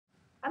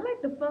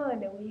the fun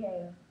that we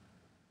have.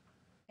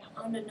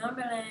 On the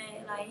number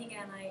line, like he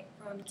got like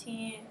from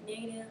 10,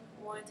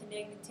 -1 to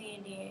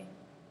 -10, then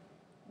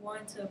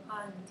 1 to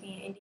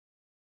 +10.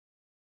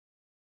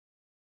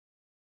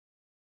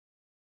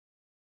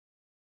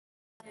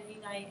 And he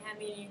like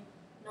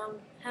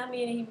how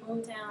many he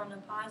moved down on the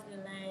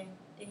positive line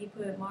that he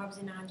put marbles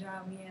in our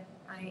draw. We have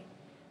like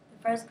the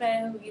first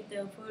class who get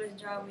the fullest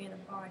draw we in the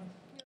party.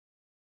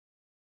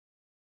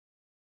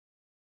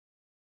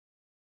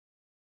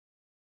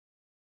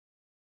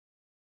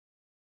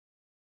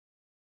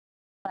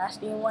 I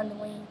still want to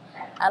win.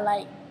 I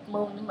like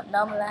moving the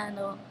number line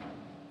up,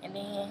 and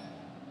then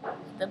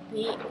the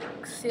big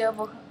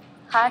silver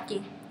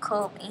hockey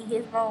cup in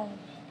his room,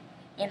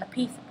 and the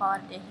pizza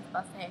party that he's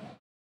supposed to have.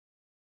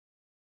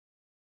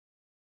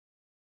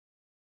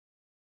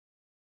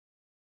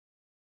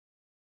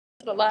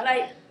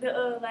 Like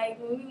like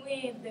when we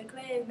win the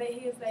class, but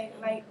he was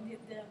like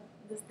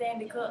the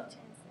Stanley Cup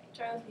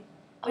trophy.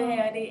 We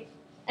had it.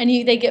 And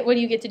what do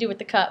you get to do with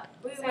the cup?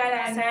 We write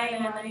our sign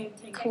and our name.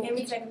 Cool. And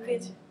we take a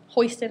picture.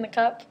 Hoist in the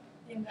cup?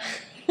 You know.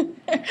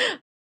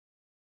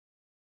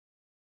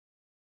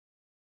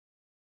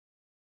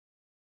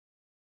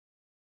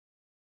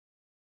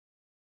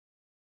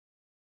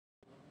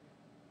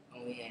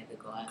 When we had to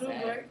go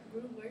outside.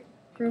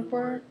 Group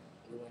work?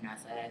 We went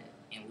outside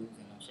and we was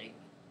in no shape.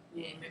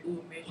 Yeah, we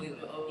were measuring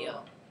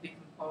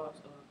different parts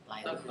of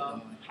like we were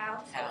doing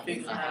house.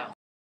 fixing the house.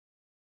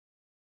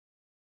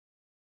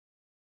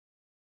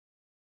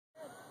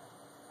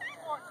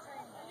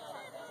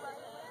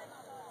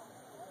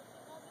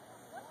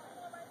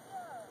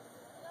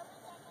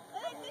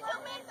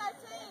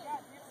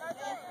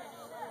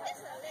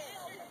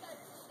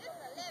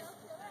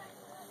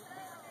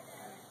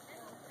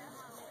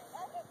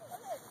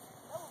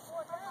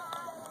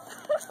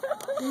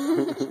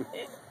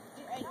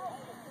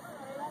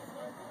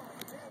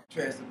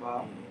 Trash the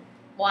ball.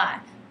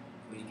 Why?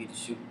 when you get to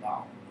shoot the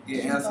ball.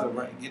 Get answer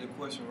right, get a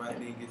question right,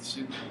 then get to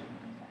shoot.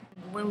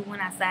 When we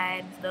went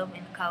outside and stuff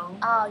in the cold.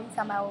 Oh, you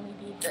talking about when we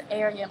did the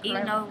area?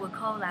 Even though it was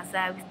cold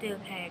outside, we still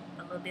had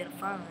a little bit of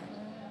fun.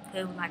 Cause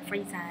it was like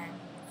free time.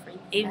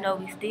 Even though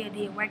we still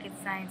did work at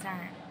the same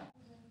time.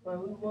 When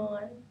we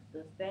won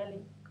the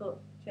Stanley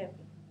Cup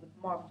champion with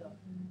Marshall.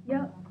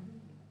 Yep.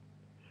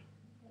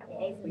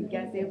 We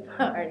got that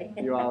party.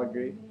 You all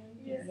agree?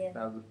 Yes.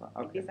 That was fun.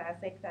 Okay. It's our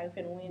second time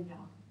we finna win.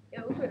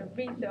 Yeah, we finna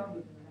beat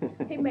them.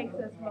 He makes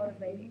us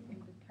motivated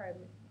and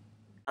determined.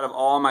 Out of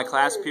all my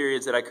class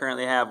periods that I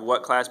currently have,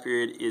 what class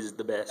period is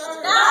the best?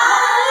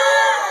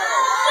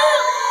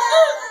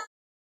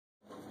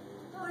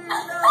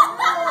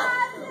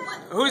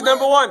 Who's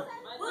number one?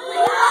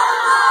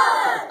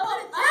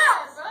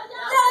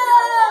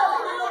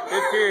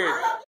 Fifth period.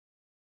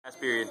 Class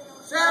period.